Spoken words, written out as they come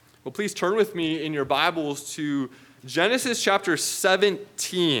Well, please turn with me in your Bibles to Genesis chapter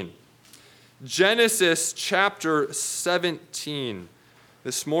 17. Genesis chapter 17.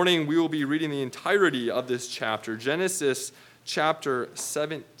 This morning we will be reading the entirety of this chapter, Genesis chapter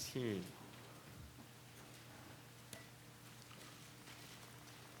 17.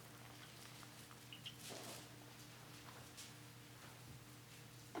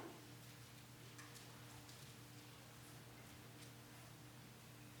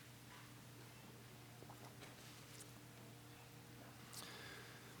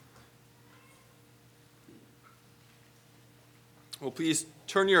 Well, please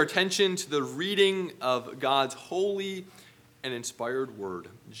turn your attention to the reading of God's holy and inspired word,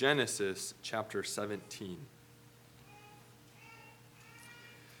 Genesis chapter 17.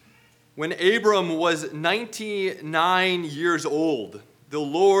 When Abram was 99 years old, the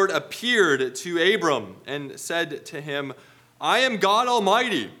Lord appeared to Abram and said to him, "I am God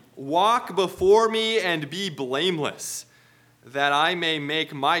Almighty. Walk before me and be blameless, that I may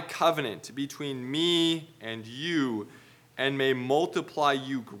make my covenant between me and you, and may multiply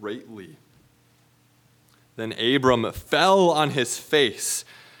you greatly." Then Abram fell on his face,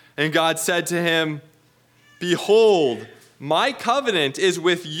 and God said to him, "Behold, my covenant is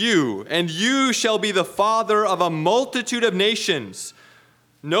with you, and you shall be the father of a multitude of nations.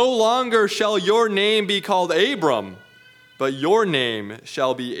 No longer shall your name be called Abram, but your name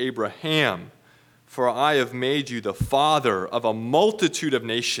shall be Abraham, for I have made you the father of a multitude of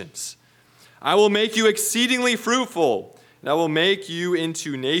nations. I will make you exceedingly fruitful, and I will make you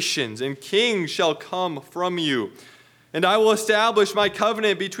into nations, and kings shall come from you. And I will establish my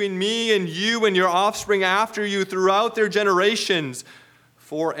covenant between me and you and your offspring after you throughout their generations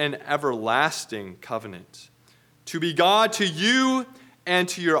for an everlasting covenant, to be God to you and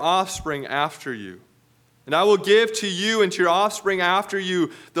to your offspring after you. And I will give to you and to your offspring after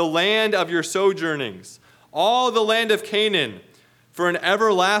you the land of your sojournings, all the land of Canaan, for an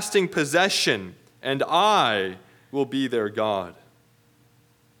everlasting possession, and I will be their God."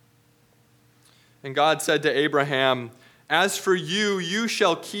 And God said to Abraham, "As for you, you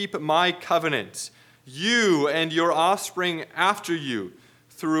shall keep my covenant, you and your offspring after you,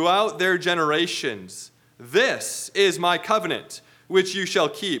 throughout their generations. This is my covenant, which you shall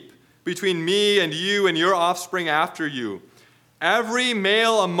keep, between me and you and your offspring after you. Every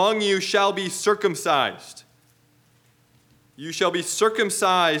male among you shall be circumcised. You shall be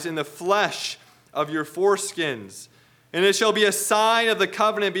circumcised in the flesh of your foreskins, and it shall be a sign of the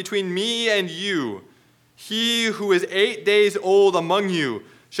covenant between me and you. He who is 8 days old among you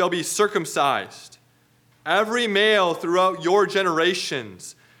shall be circumcised. Every male throughout your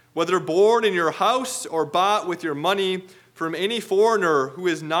generations, whether born in your house or bought with your money from any foreigner who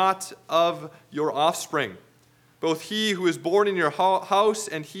is not of your offspring. Both he who is born in your house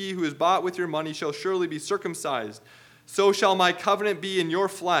and he who is bought with your money shall surely be circumcised. So shall my covenant be in your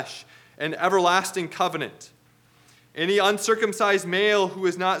flesh, an everlasting covenant. Any uncircumcised male who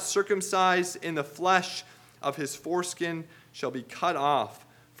is not circumcised in the flesh of his foreskin shall be cut off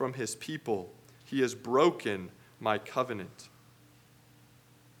from his people. He has broken my covenant."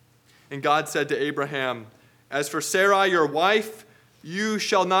 And God said to Abraham, "As for Sarai, your wife, you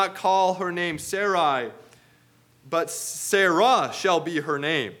shall not call her name Sarai, but Sarah shall be her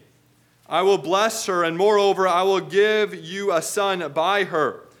name. I will bless her, and moreover, I will give you a son by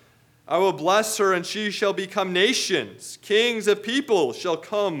her. I will bless her, and she shall become nations. Kings of people shall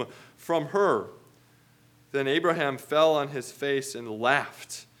come from her." Then Abraham fell on his face and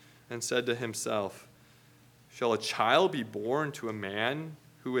laughed and said to himself, "Shall a child be born to a man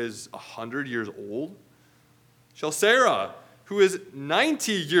who is 100 years old? Shall Sarah, who is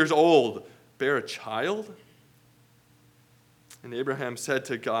 90 years old, bear a child?" And Abraham said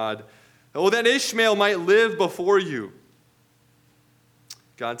to God, "Oh, that Ishmael might live before you."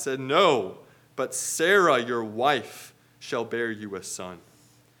 God said, "No, but Sarah, your wife, shall bear you a son,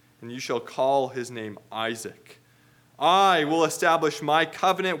 and you shall call his name Isaac. I will establish my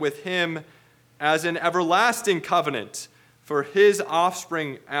covenant with him as an everlasting covenant for his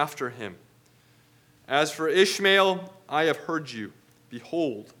offspring after him. As for Ishmael, I have heard you.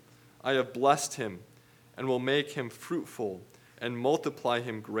 Behold, I have blessed him and will make him fruitful and multiply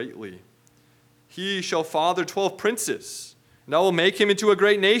him greatly. He shall father 12 princes, and I will make him into a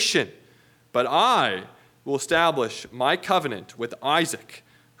great nation. But I will establish my covenant with Isaac,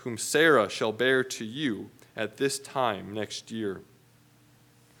 whom Sarah shall bear to you at this time next year."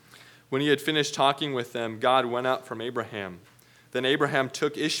 When he had finished talking with them, God went out from Abraham. Then Abraham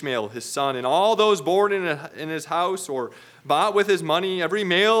took Ishmael, his son, and all those born in his house or bought with his money, every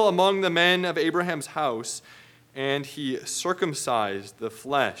male among the men of Abraham's house, and he circumcised the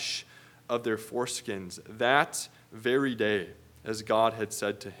flesh of their foreskins that very day, as God had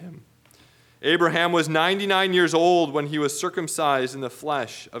said to him. Abraham was 99 years old when he was circumcised in the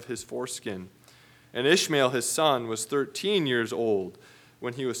flesh of his foreskin, and Ishmael his son was 13 years old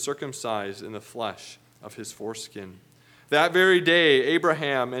when he was circumcised in the flesh of his foreskin. That very day,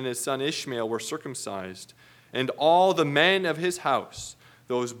 Abraham and his son Ishmael were circumcised, and all the men of his house,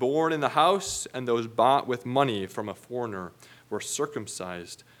 those born in the house and those bought with money from a foreigner, were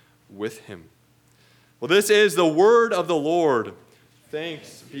circumcised with him. Well, this is the word of the Lord.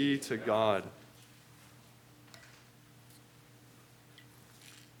 Thanks be to God.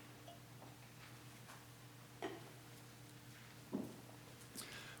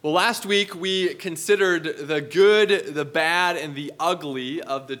 Well, last week we considered the good, the bad, and the ugly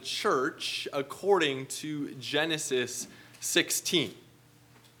of the church according to Genesis 16.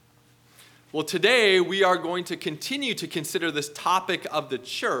 Well, today we are going to continue to consider this topic of the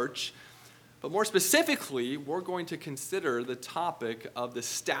church, but more specifically, we're going to consider the topic of the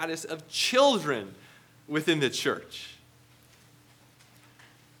status of children within the church.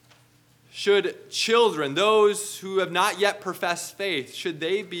 Should children, those who have not yet professed faith, should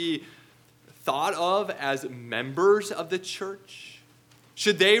they be thought of as members of the church?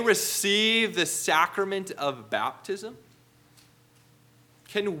 Should they receive the sacrament of baptism?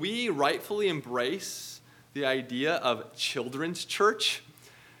 Can we rightfully embrace the idea of children's church?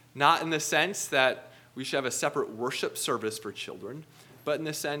 Not in the sense that we should have a separate worship service for children, but in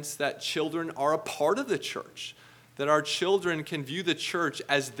the sense that children are a part of the church, that our children can view the church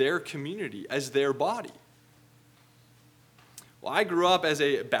as their community, as their body. Well, I grew up as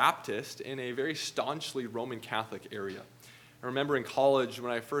a Baptist in a very staunchly Roman Catholic area. I remember in college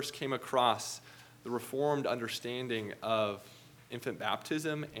when I first came across the Reformed understanding of infant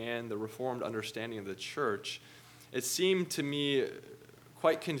baptism and the Reformed understanding of the church, it seemed to me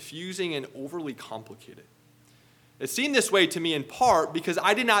quite confusing and overly complicated. It seemed this way to me in part because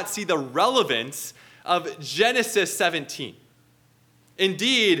I did not see the relevance of Genesis 17.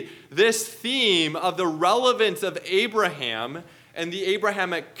 Indeed, this theme of the relevance of Abraham and the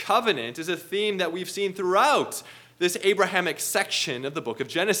Abrahamic covenant is a theme that we've seen throughout this Abrahamic section of the book of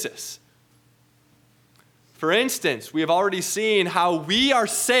Genesis. For instance, we have already seen how we are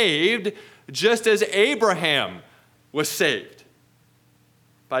saved just as Abraham was saved,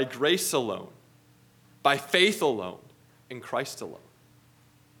 by grace alone, by faith alone, in Christ alone.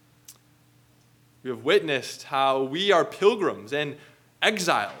 We have witnessed how we are pilgrims and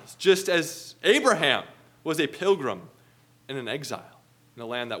exiles, just as Abraham was a pilgrim and an exile in a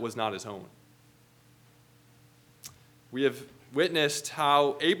land that was not his own. We have witnessed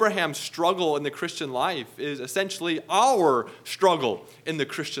how Abraham's struggle in the Christian life is essentially our struggle in the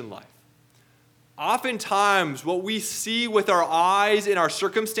Christian life. Oftentimes, what we see with our eyes in our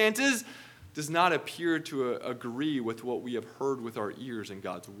circumstances does not appear to agree with what we have heard with our ears in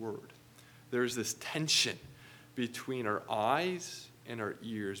God's word. There's this tension between our eyes and our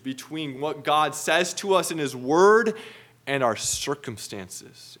ears, between what God says to us in his word and our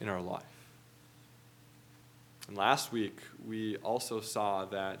circumstances in our life. And last week, we also saw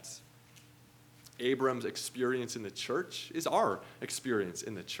that Abram's experience in the church is our experience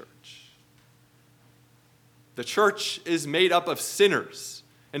in the church. The church is made up of sinners,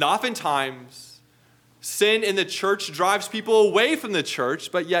 and oftentimes, sin in the church drives people away from the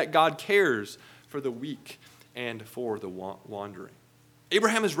church, but yet God cares for the weak and for the wandering.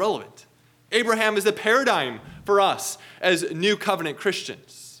 Abraham is relevant. Abraham is the paradigm for us as New Covenant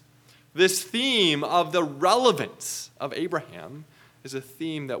Christians. This theme of the relevance of Abraham is a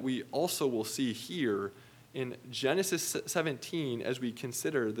theme that we also will see here in Genesis 17 as we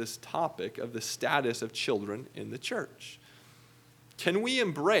consider this topic of the status of children in the church. Can we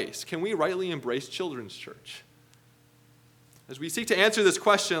rightly embrace children's church? As we seek to answer this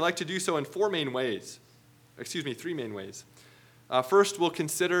question, I'd like to do so in three main ways. First, we'll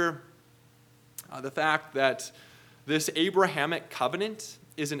consider the fact that this Abrahamic covenant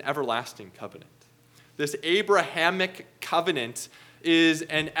is an everlasting covenant. This Abrahamic covenant is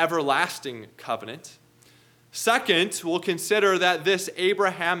an everlasting covenant. Second, we'll consider that this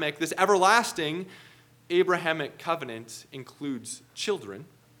everlasting Abrahamic covenant includes children.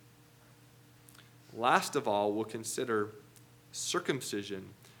 Last of all, we'll consider circumcision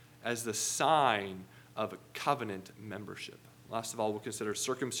as the sign of covenant membership. Last of all, we'll consider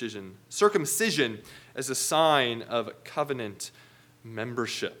circumcision as a sign of covenant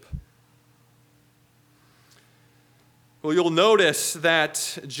membership. Well, you'll notice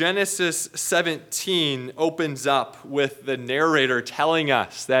that Genesis 17 opens up with the narrator telling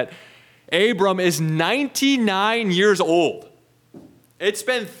us that Abram is 99 years old. It's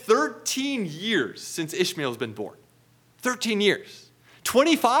been 13 years since Ishmael's been born. 13 years.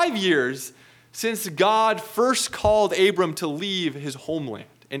 25 years since God first called Abram to leave his homeland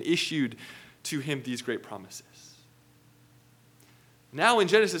and issued to him these great promises. Now in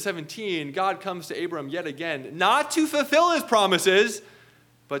Genesis 17, God comes to Abram yet again, not to fulfill his promises,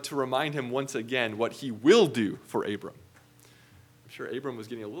 but to remind him once again what he will do for Abram. I'm sure Abram was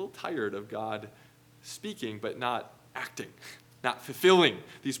getting a little tired of God speaking, but not acting, not fulfilling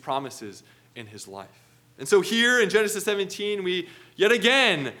these promises in his life. And so here in Genesis 17, we yet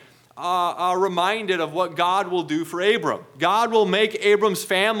again are reminded of what God will do for Abram. God will make Abram's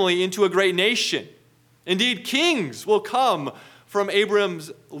family into a great nation. Indeed, kings will come from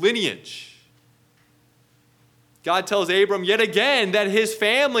Abram's lineage. God tells Abram yet again that his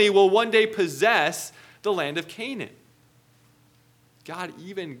family will one day possess the land of Canaan. God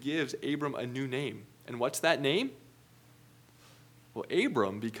even gives Abram a new name. And what's that name? Well,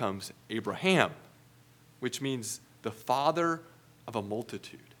 Abram becomes Abraham, which means the father of a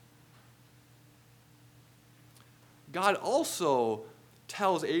multitude. God also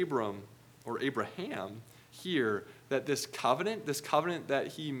tells Abram, or Abraham, here, that this covenant that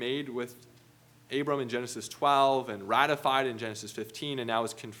he made with Abram in Genesis 12 and ratified in Genesis 15 and now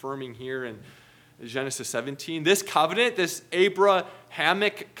is confirming here in Genesis 17, this covenant, this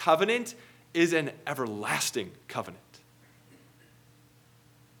Abrahamic covenant, is an everlasting covenant.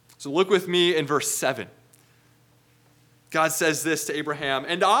 So look with me in verse 7. God says this to Abraham,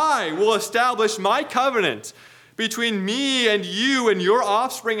 "And I will establish my covenant between me and you and your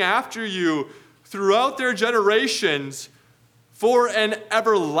offspring after you throughout their generations for an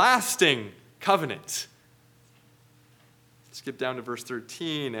everlasting covenant." Skip down to verse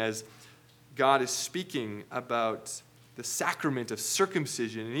 13 as God is speaking about the sacrament of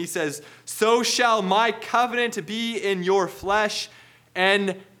circumcision. And he says, "So shall my covenant be in your flesh,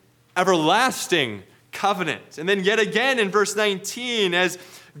 an everlasting covenant." And then yet again in verse 19, as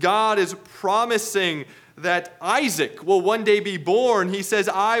God is promising that Isaac will one day be born, he says,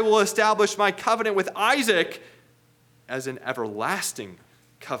 "I will establish my covenant with Isaac as an everlasting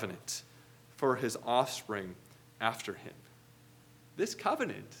covenant for his offspring after him." This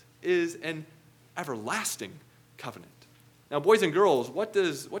covenant is an everlasting covenant. Now, boys and girls, what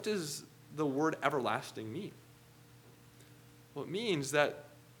does the word everlasting mean? Well, it means that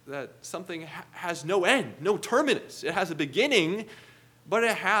something has no end, no terminus. It has a beginning, but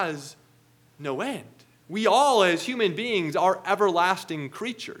it has no end. We all, as human beings, are everlasting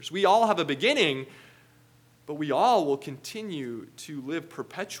creatures. We all have a beginning, but we all will continue to live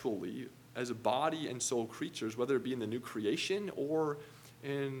perpetually as a body and soul creatures, whether it be in the new creation or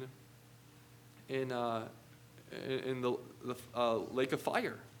in the lake of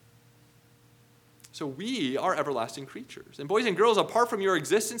fire. So we are everlasting creatures. And boys and girls, apart from your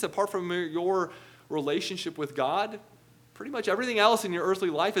existence, apart from your relationship with God, pretty much everything else in your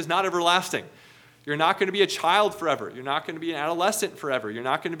earthly life is not everlasting. You're not going to be a child forever. You're not going to be an adolescent forever. You're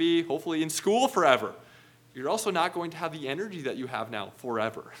not going to be, hopefully, in school forever. You're also not going to have the energy that you have now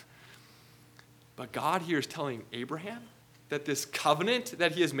forever. But God here is telling Abraham that this covenant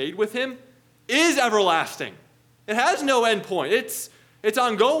that he has made with him is everlasting. It has no end point. It's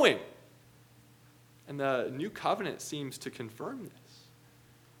ongoing. And the new covenant seems to confirm this.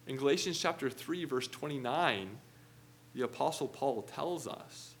 In Galatians chapter 3, verse 29, the Apostle Paul tells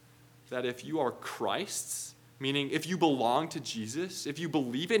us that if you are Christ's, meaning if you belong to Jesus, if you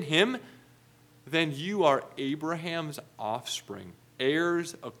believe in him, then you are Abraham's offspring,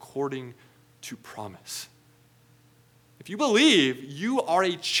 heirs according to promise. If you believe, you are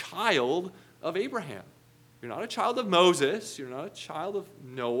a child of Abraham. You're not a child of Moses. You're not a child of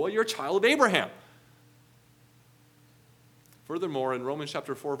Noah. You're a child of Abraham. Furthermore, in Romans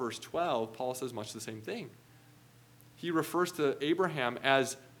chapter 4, verse 12, Paul says much the same thing. He refers to Abraham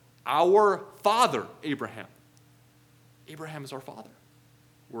as our father, Abraham. Abraham is our father.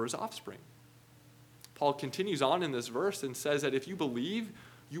 We're his offspring. Paul continues on in this verse and says that if you believe,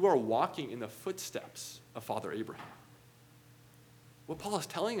 you are walking in the footsteps of Father Abraham. What Paul is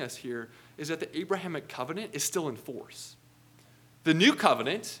telling us here is that the Abrahamic covenant is still in force. The new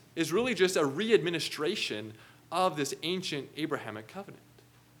covenant is really just a re-administration of this ancient Abrahamic covenant.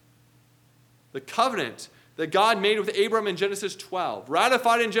 The covenant that God made with Abram in Genesis 12,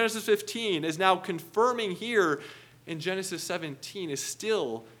 ratified in Genesis 15, is now confirming here in Genesis 17, is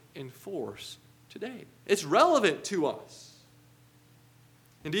still in force today. It's relevant to us.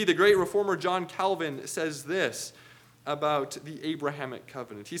 Indeed, the great reformer John Calvin says this about the Abrahamic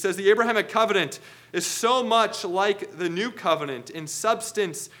covenant. He says, "The Abrahamic covenant is so much like the new covenant in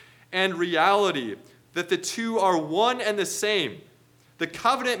substance and reality, that the two are one and the same. The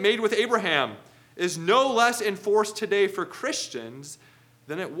covenant made with Abraham is no less enforced today for Christians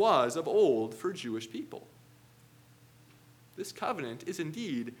than it was of old for Jewish people. This covenant is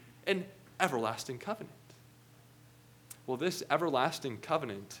indeed an everlasting covenant. Well, this everlasting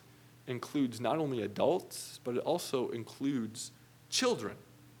covenant includes not only adults, but it also includes children.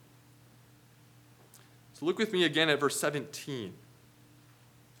 So look with me again at verse 17.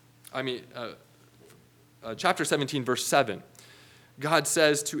 Chapter 17, verse 7. God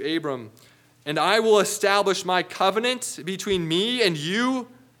says to Abram, "And I will establish my covenant between me and you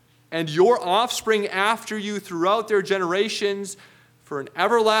and your offspring after you throughout their generations for an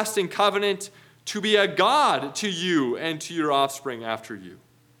everlasting covenant to be a God to you and to your offspring after you."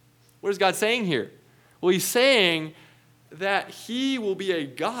 What is God saying here? Well, he's saying that he will be a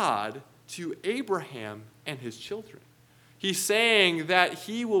God to Abraham and his children. He's saying that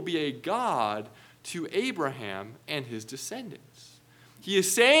he will be a God to Abraham and his descendants. He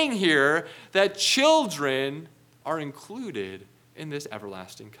is saying here that children are included in this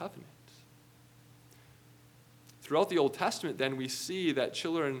everlasting covenant. Throughout the Old Testament, then, we see that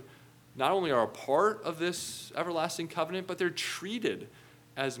children not only are a part of this everlasting covenant, but they're treated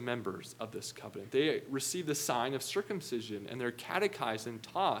as members of this covenant. They receive the sign of circumcision, and they're catechized and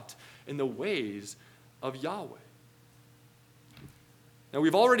taught in the ways of Yahweh. Now,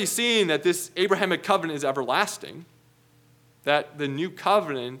 we've already seen that this Abrahamic covenant is everlasting, that the new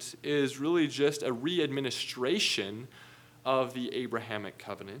covenant is really just a re-administration of the Abrahamic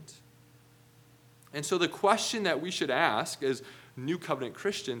covenant. And so the question that we should ask as New Covenant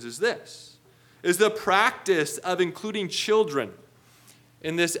Christians is this: is the practice of including children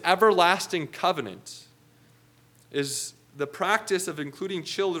in this everlasting covenant, is the practice of including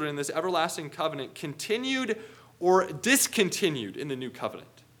children in this everlasting covenant continued or discontinued in the new covenant?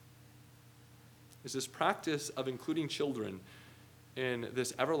 Is this practice of including children in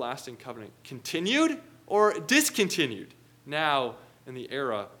this everlasting covenant continued or discontinued now in the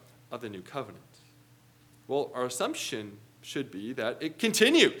era of the new covenant? Well, our assumption should be that it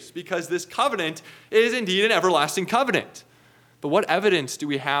continues, because this covenant is indeed an everlasting covenant. But what evidence do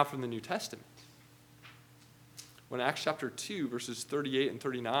we have from the New Testament? When Acts chapter 2, verses 38 and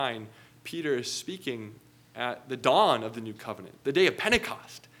 39, Peter is speaking at the dawn of the new covenant, the day of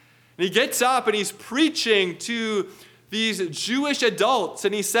Pentecost. And he gets up and he's preaching to these Jewish adults,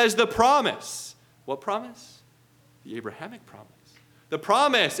 and he says the promise. What promise? The Abrahamic promise. The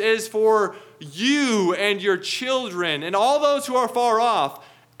promise is for you and your children and all those who are far off,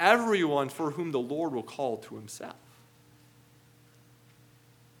 everyone for whom the Lord will call to himself.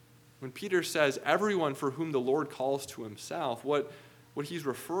 When Peter says everyone for whom the Lord calls to himself, what he's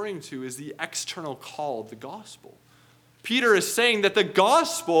referring to is the external call of the gospel. Peter is saying that the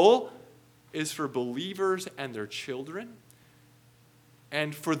gospel is for believers and their children,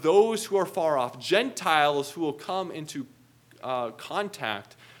 and for those who are far off, Gentiles who will come into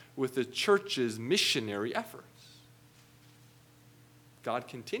contact with the church's missionary efforts. God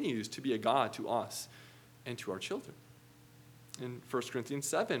continues to be a God to us and to our children. In 1 Corinthians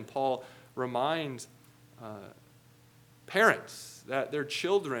 7, Paul reminds parents that their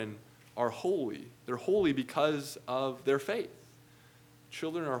children are holy. They're holy because of their faith.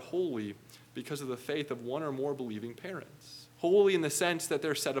 Children are holy because of the faith of one or more believing parents. Holy in the sense that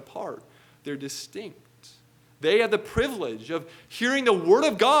they're set apart. They're distinct. They have the privilege of hearing the word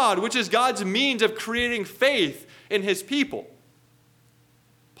of God, which is God's means of creating faith in his people.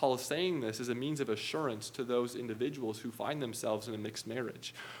 Paul is saying this as a means of assurance to those individuals who find themselves in a mixed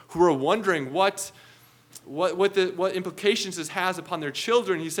marriage, who are wondering what implications this has upon their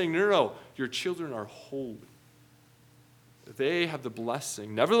children. He's saying, no, your children are holy. They have the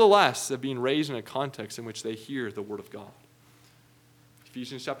blessing, nevertheless, of being raised in a context in which they hear the word of God.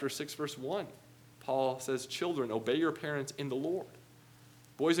 Ephesians chapter 6, verse 1, Paul says, children, obey your parents in the Lord.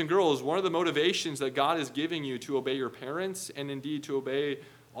 Boys and girls, one of the motivations that God is giving you to obey your parents, and indeed to obey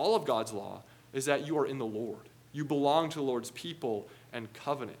all of God's law, is that you are in the Lord. You belong to the Lord's people and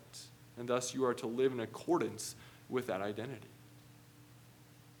covenant, and thus you are to live in accordance with that identity.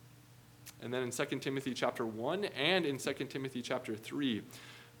 And then in 2 Timothy chapter 1 and in 2 Timothy chapter 3,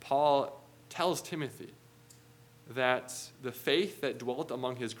 Paul tells Timothy that the faith that dwelt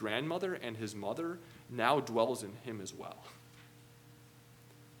among his grandmother and his mother now dwells in him as well.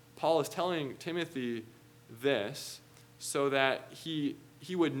 Paul is telling Timothy this so that he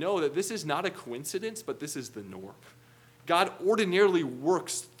would know that this is not a coincidence, but this is the norm. God ordinarily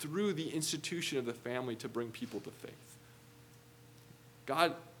works through the institution of the family to bring people to faith.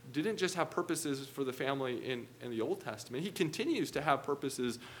 God didn't just have purposes for the family in the Old Testament. He continues to have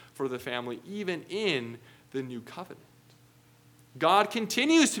purposes for the family even in the New Covenant. God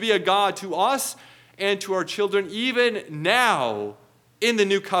continues to be a God to us and to our children even now in the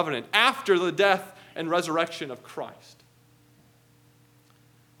New Covenant, after the death and resurrection of Christ.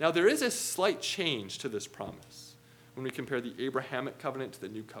 Now, there is a slight change to this promise when we compare the Abrahamic covenant to the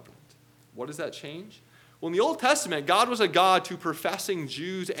New Covenant. What is that change? Well, in the Old Testament, God was a God to professing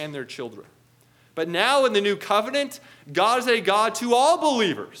Jews and their children. But now in the New Covenant, God is a God to all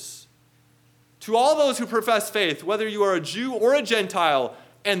believers, to all those who profess faith, whether you are a Jew or a Gentile,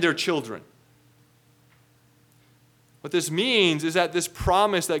 and their children. What this means is that this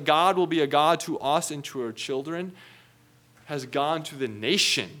promise that God will be a God to us and to our children has gone to the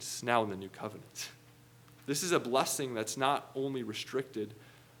nations now in the New Covenant. This is a blessing that's not only restricted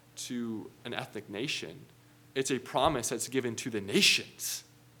to an ethnic nation. It's a promise that's given to the nations.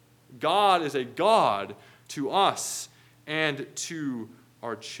 God is a God to us and to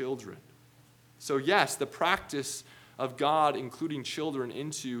our children. So yes, the practice of God including children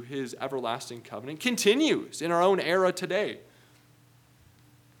into his everlasting covenant continues in our own era today.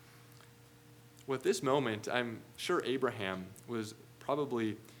 Well, at this moment, I'm sure Abraham was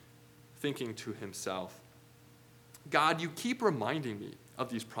probably thinking to himself, God, you keep reminding me of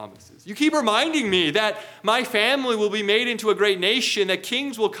these promises. You keep reminding me that my family will be made into a great nation, that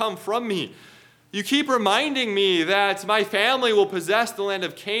kings will come from me. You keep reminding me that my family will possess the land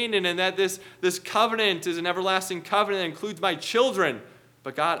of Canaan and that this covenant is an everlasting covenant that includes my children.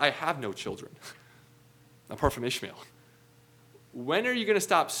 But God, I have no children, apart from Ishmael. When are you going to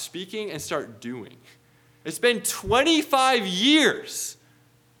stop speaking and start doing? It's been 25 years.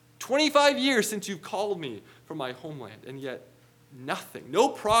 25 years since you've called me from my homeland, and yet nothing, no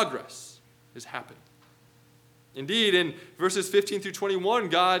progress is happening. Indeed, in verses 15 through 21,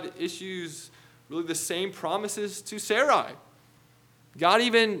 God issues really the same promises to Sarai. God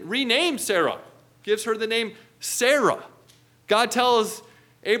even renamed Sarai, gives her the name Sarah. God tells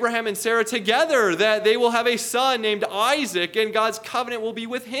Abraham and Sarah together that they will have a son named Isaac, and God's covenant will be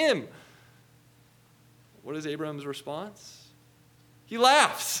with him. What is Abraham's response? He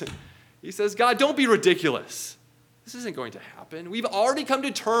laughs. He says, God, don't be ridiculous. This isn't going to happen. We've already come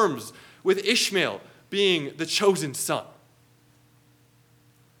to terms with Ishmael being the chosen son.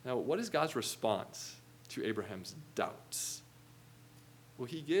 Now, what is God's response to Abraham's doubts? Well,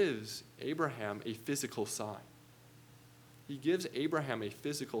 he gives Abraham a physical sign. He gives Abraham a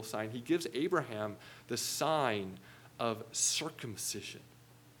physical sign. He gives Abraham the sign of circumcision.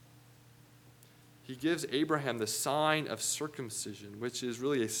 He gives Abraham the sign of circumcision, which is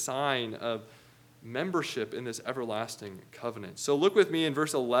really a sign of membership in this everlasting covenant. So look with me in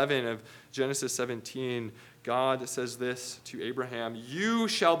verse 11 of Genesis 17. God says this to Abraham, you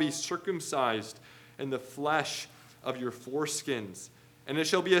shall be circumcised in the flesh of your foreskins, and it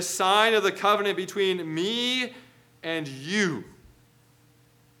shall be a sign of the covenant between me and you.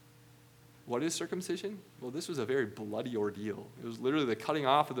 What is circumcision? Well, this was a very bloody ordeal. It was literally the cutting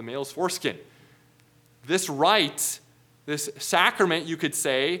off of the male's foreskin. This rite, this sacrament, you could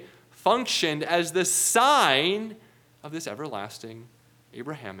say, functioned as the sign of this everlasting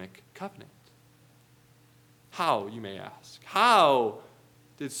Abrahamic covenant. How, you may ask? How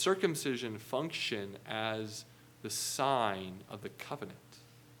did circumcision function as the sign of the covenant?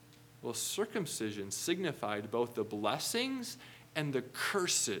 Well, circumcision signified both the blessings and the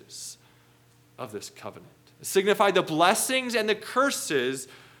curses of this covenant. It signified the blessings and the curses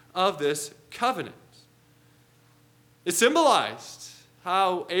of this covenant. It symbolized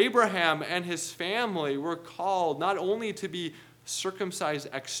how Abraham and his family were called not only to be circumcised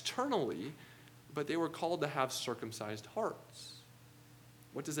externally, but they were called to have circumcised hearts.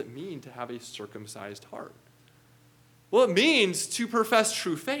 What does it mean to have a circumcised heart? Well, it means to profess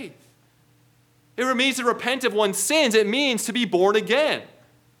true faith. It means to repent of one's sins. It means to be born again.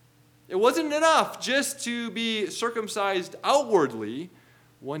 It wasn't enough just to be circumcised outwardly.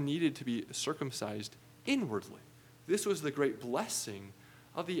 One needed to be circumcised inwardly. This was the great blessing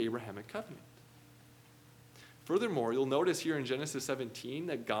of the Abrahamic covenant. Furthermore, you'll notice here in Genesis 17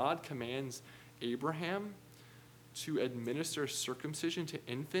 that God commands Abraham to administer circumcision to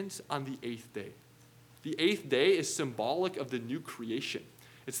infants on the 8th day. The 8th day is symbolic of the new creation.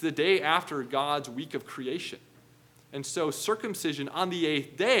 It's the day after God's week of creation. And so circumcision on the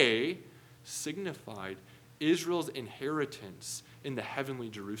 8th day signified Israel's inheritance in the heavenly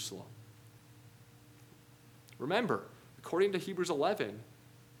Jerusalem. Remember, according to Hebrews 11,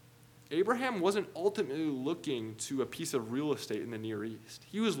 Abraham wasn't ultimately looking to a piece of real estate in the Near East.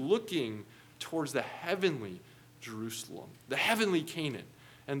 He was looking towards the heavenly Jerusalem, the heavenly Canaan.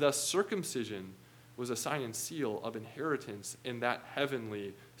 and thus circumcision was a sign and seal of inheritance in that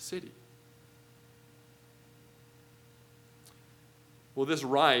heavenly city. Well, this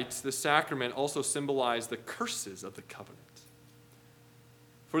rite, this sacrament, also symbolized the curses of the covenant.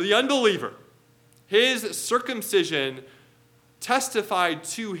 For the unbeliever, his circumcision testified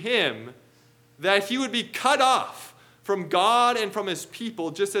to him that he would be cut off from God and from his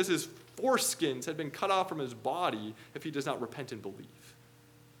people, just as his foreskins had been cut off from his body if he does not repent and believe.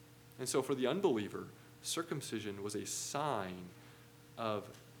 And so for the unbeliever, circumcision was a sign of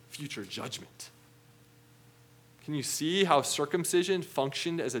future judgment. Can you see how circumcision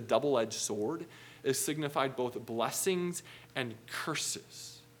functioned as a double-edged sword? It signified both blessings and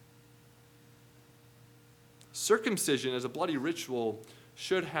curses. Circumcision as a bloody ritual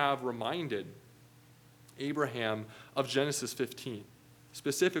should have reminded Abraham of Genesis 15,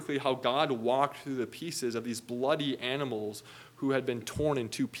 specifically how God walked through the pieces of these bloody animals who had been torn in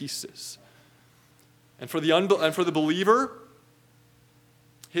two pieces. And for the believer,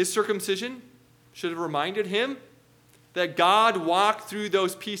 his circumcision should have reminded him that God walked through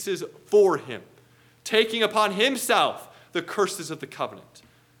those pieces for him, taking upon himself the curses of the covenant.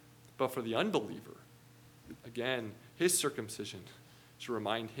 But for the unbeliever, again, his circumcision should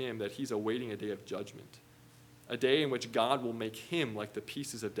remind him that he's awaiting a day of judgment, a day in which God will make him like the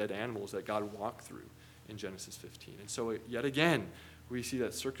pieces of dead animals that God walked through in Genesis 15. And so yet again, we see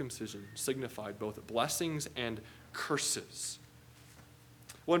that circumcision signified both blessings and curses.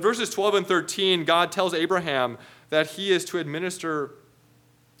 Well, in verses 12 and 13, God tells Abraham that he is to administer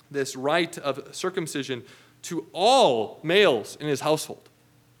this rite of circumcision to all males in his household.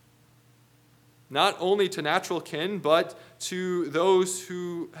 Not only to natural kin, but to those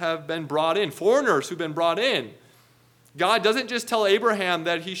who have been brought in, foreigners who've been brought in. God doesn't just tell Abraham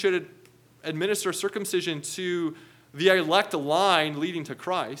that he should administer circumcision to the elect line leading to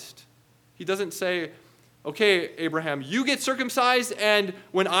Christ. He doesn't say, okay, Abraham, you get circumcised, and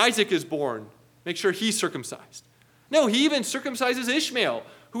when Isaac is born, make sure he's circumcised. No, he even circumcises Ishmael,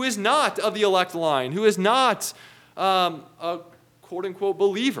 who is not of the elect line, who is not a quote-unquote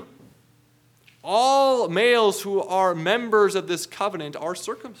believer. All males who are members of this covenant are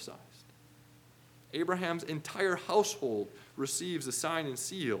circumcised. Abraham's entire household receives the sign and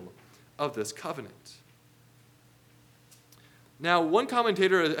seal of this covenant. Now, one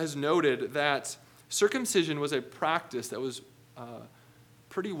commentator has noted that circumcision was a practice that was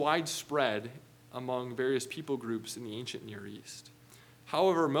pretty widespread among various people groups in the ancient Near East.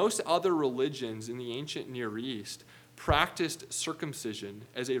 However, most other religions in the ancient Near East practiced circumcision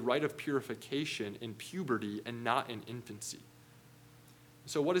as a rite of purification in puberty and not in infancy.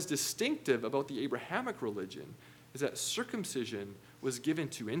 So what is distinctive about the Abrahamic religion is that circumcision was given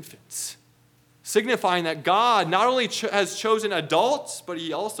to infants, signifying that God not only has chosen adults, but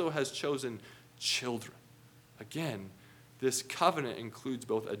he also has chosen children. Again, this covenant includes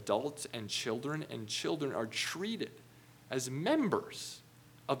both adults and children are treated as members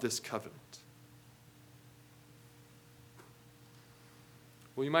of this covenant.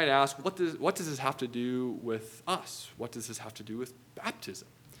 Well, you might ask, what does this have to do with us? What does this have to do with baptism?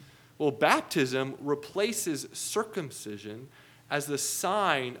 Well, baptism replaces circumcision as the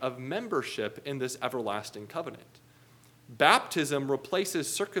sign of membership in this everlasting covenant. Baptism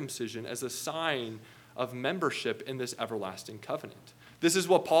replaces circumcision as a sign of membership in this everlasting covenant. This is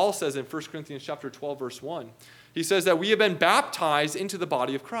what Paul says in 1 Corinthians chapter 12, verse 1. He says that we have been baptized into the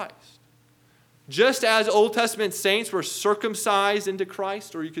body of Christ. Just as Old Testament saints were circumcised into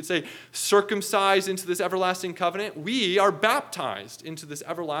Christ, or you could say circumcised into this everlasting covenant, we are baptized into this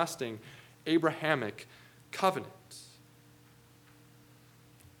everlasting Abrahamic covenant.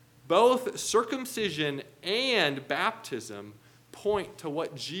 Both circumcision and baptism point to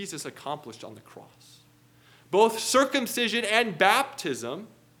what Jesus accomplished on the cross. Both circumcision and baptism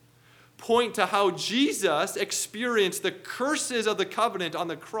point to how Jesus experienced the curses of the covenant on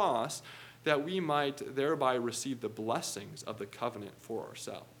the cross, that we might thereby receive the blessings of the covenant for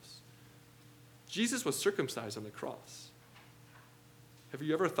ourselves. Jesus was circumcised on the cross. Have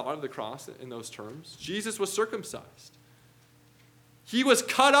you ever thought of the cross in those terms? Jesus was circumcised. He was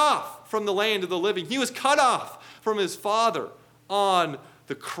cut off from the land of the living. He was cut off from his Father on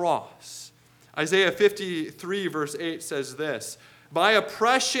the cross. Isaiah 53 verse 8 says this, "By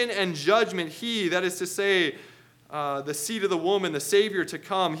oppression and judgment he," that is to say, the seed of the woman, the Savior to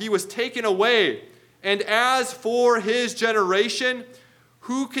come, "he was taken away. And as for his generation,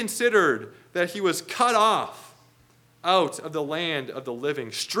 who considered that he was cut off out of the land of the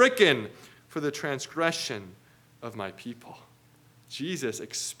living, stricken for the transgression of my people?" Jesus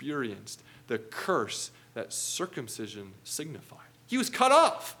experienced the curse that circumcision signified. He was cut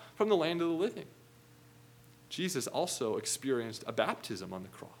off from the land of the living. Jesus also experienced a baptism on the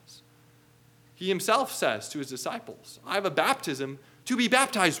cross. He himself says to his disciples, I have a baptism to be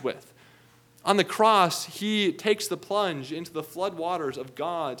baptized with. On the cross, he takes the plunge into the floodwaters of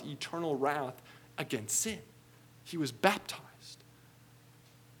God's eternal wrath against sin. He was baptized.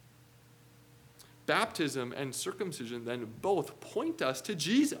 Baptism and circumcision then both point us to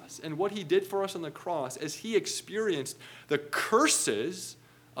Jesus and what he did for us on the cross as he experienced the curses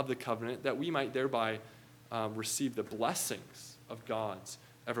of the covenant that we might thereby receive the blessings of God's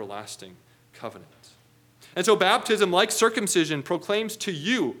everlasting covenant. And so baptism, like circumcision, proclaims to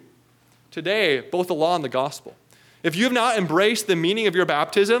you today both the law and the gospel. If you have not embraced the meaning of your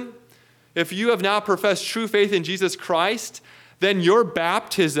baptism, if you have not professed true faith in Jesus Christ, then your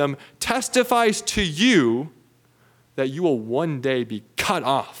baptism testifies to you that you will one day be cut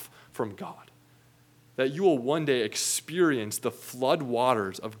off from God, that you will one day experience the flood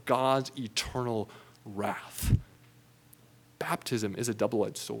waters of God's eternal wrath. Baptism is a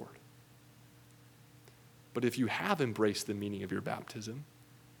double-edged sword. But if you have embraced the meaning of your baptism,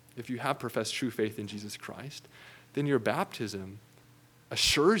 if you have professed true faith in Jesus Christ, then your baptism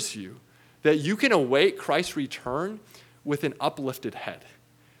assures you that you can await Christ's return with an uplifted head,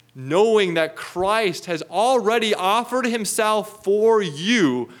 knowing that Christ has already offered himself for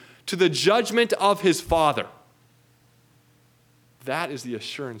you to the judgment of his Father. That is the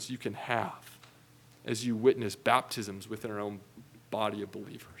assurance you can have as you witness baptisms within our own body of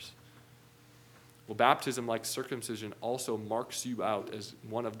believers. Well, baptism, like circumcision, also marks you out as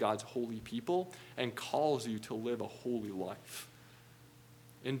one of God's holy people and calls you to live a holy life.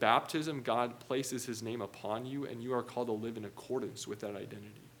 In baptism, God places his name upon you, and you are called to live in accordance with that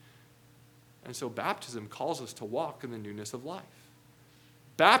identity. And so baptism calls us to walk in the newness of life.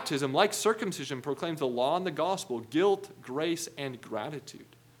 Baptism, like circumcision, proclaims the law and the gospel, guilt, grace, and gratitude.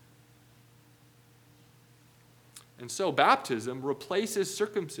 And so baptism replaces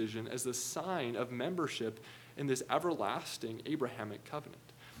circumcision as the sign of membership in this everlasting Abrahamic covenant.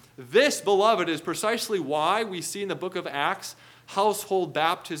 This, beloved, is precisely why we see in the book of Acts household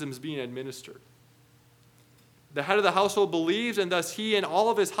baptisms being administered. The head of the household believes, and thus he and all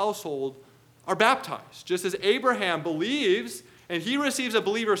of his household are baptized. Just as Abraham believes, and he receives a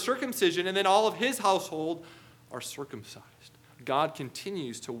believer's circumcision, and then all of his household are circumcised. God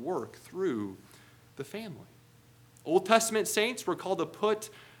continues to work through the family. Old Testament saints were called to put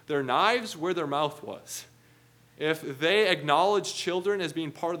their knives where their mouth was. If they acknowledged children as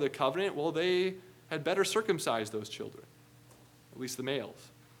being part of the covenant, well, they had better circumcise those children, at least the males.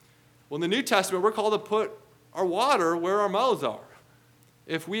 Well, in the New Testament, we're called to put our water where our mouths are.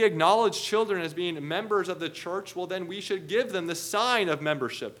 If we acknowledge children as being members of the church, well, then we should give them the sign of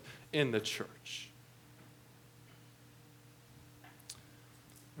membership in the church.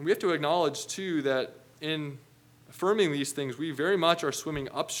 And we have to acknowledge, too, that in affirming these things, we very much are swimming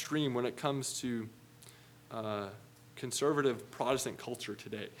upstream when it comes to conservative Protestant culture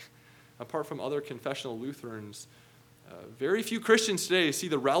today. Apart from other confessional Lutherans, very few Christians today see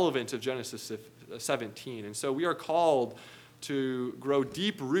the relevance of Genesis 17. And so we are called to grow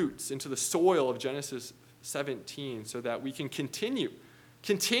deep roots into the soil of Genesis 17 so that we can continue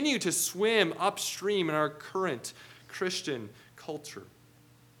to swim upstream in our current Christian culture.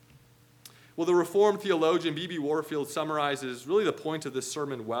 Well, the Reformed theologian B.B. Warfield summarizes really the point of this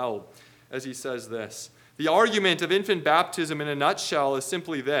sermon well as he says this. The argument of infant baptism in a nutshell is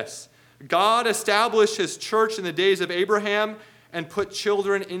simply this. God established his church in the days of Abraham and put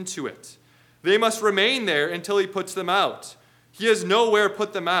children into it. They must remain there until he puts them out. He has nowhere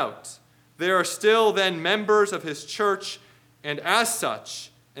put them out. They are still then members of his church and as such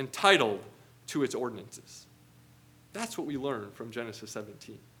entitled to its ordinances. That's what we learn from Genesis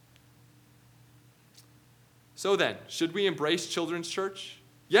 17. So then, should we embrace children's church?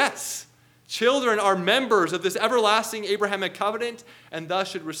 Yes. Children are members of this everlasting Abrahamic covenant and thus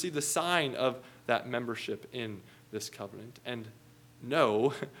should receive the sign of that membership in this covenant. And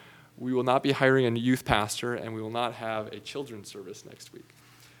no, we will not be hiring a youth pastor and we will not have a children's service next week.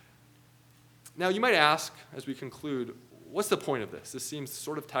 Now, you might ask, as we conclude, what's the point of this? This seems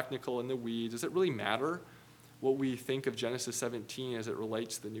sort of technical in the weeds. Does it really matter what we think of Genesis 17 as it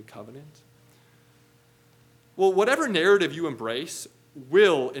relates to the new covenant? Well, whatever narrative you embrace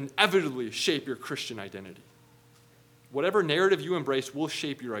will inevitably shape your Christian identity. Whatever narrative you embrace will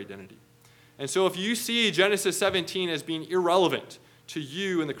shape your identity. And so if you see Genesis 17 as being irrelevant to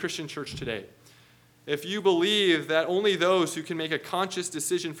you in the Christian church today, if you believe that only those who can make a conscious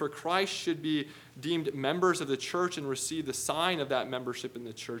decision for Christ should be deemed members of the church and receive the sign of that membership in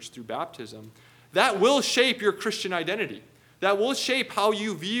the church through baptism, that will shape your Christian identity. that will shape how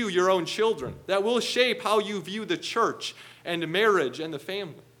you view your own children, that will shape how you view the church and marriage and the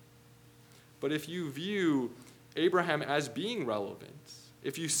family. But if you view Abraham as being relevant,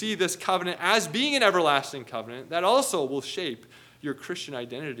 if you see this covenant as being an everlasting covenant, that also will shape your Christian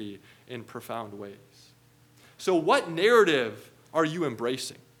identity in profound ways. So what narrative are you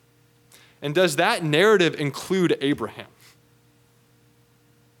embracing? And does that narrative include Abraham?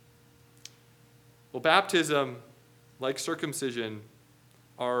 Well, baptism, like circumcision,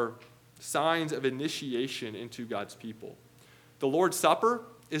 are signs of initiation into God's people. The Lord's Supper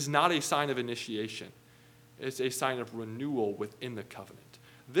is not a sign of initiation. It's a sign of renewal within the covenant.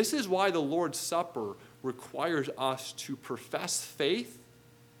 This is why the Lord's Supper requires us to profess faith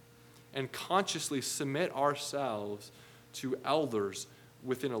and consciously submit ourselves to elders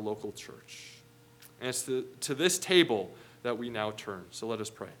within a local church. And it's to this table that we now turn. So let us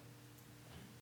pray.